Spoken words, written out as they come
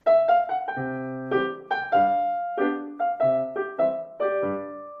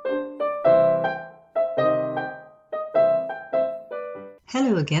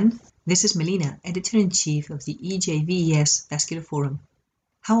Hello again, this is Melina, Editor-in-Chief of the EJVES Vascular Forum.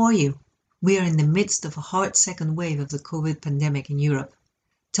 How are you? We are in the midst of a hard second wave of the COVID pandemic in Europe.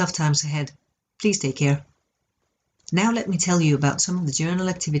 Tough times ahead. Please take care. Now let me tell you about some of the journal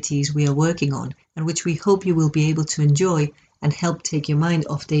activities we are working on and which we hope you will be able to enjoy and help take your mind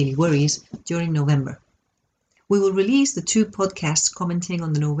off daily worries during November. We will release the 2 podcasts commenting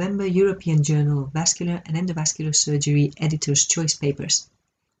on the November European Journal of Vascular and Endovascular Surgery Editor's Choice papers.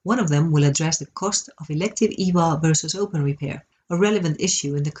 One of them will address the cost of elective EVA versus open repair, a relevant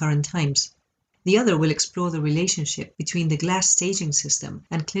issue in the current times. The other will explore the relationship between the glass staging system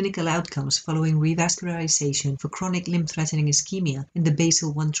and clinical outcomes following revascularization for chronic limb-threatening ischemia in the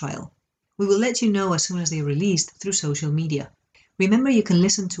BASIL-1 trial. We will let you know as soon as they are released through social media. Remember, you can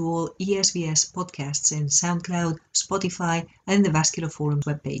listen to all ESVS podcasts in SoundCloud, Spotify, and in the Vascular Forum's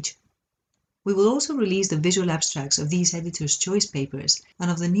webpage. We will also release the visual abstracts of these Editor's Choice papers and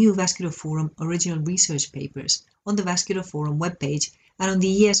of the new Vascular Forum original research papers on the Vascular Forum webpage and on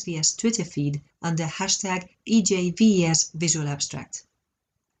the ESVS Twitter feed under hashtag EJVES Visual Abstract.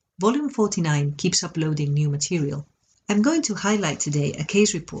 Volume 49 keeps uploading new material. I'm going to highlight today a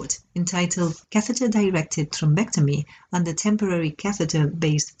case report entitled Catheter-Directed Thrombectomy under Temporary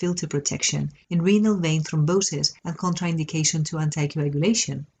Catheter-Based Filter Protection in Renal Vein Thrombosis and Contraindication to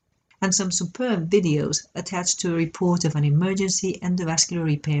Anticoagulation, and some superb videos attached to a report of an emergency endovascular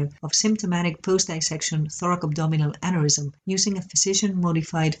repair of symptomatic post-dissection thoracoabdominal aneurysm using a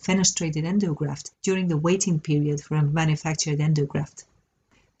physician-modified fenestrated endograft during the waiting period for a manufactured endograft.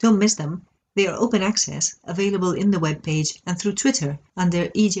 Don't miss them. They are open access, available in the webpage and through Twitter under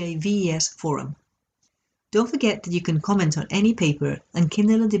EJVES Forum. Don't forget that you can comment on any paper and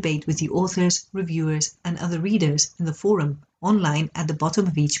kindle a debate with the authors, reviewers, and other readers in the forum online at the bottom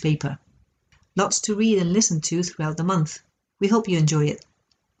of each paper. Lots to read and listen to throughout the month. We hope you enjoy it.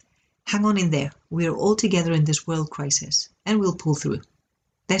 Hang on in there. We are all together in this world crisis, and we'll pull through.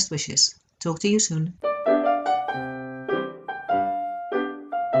 Best wishes. Talk to you soon.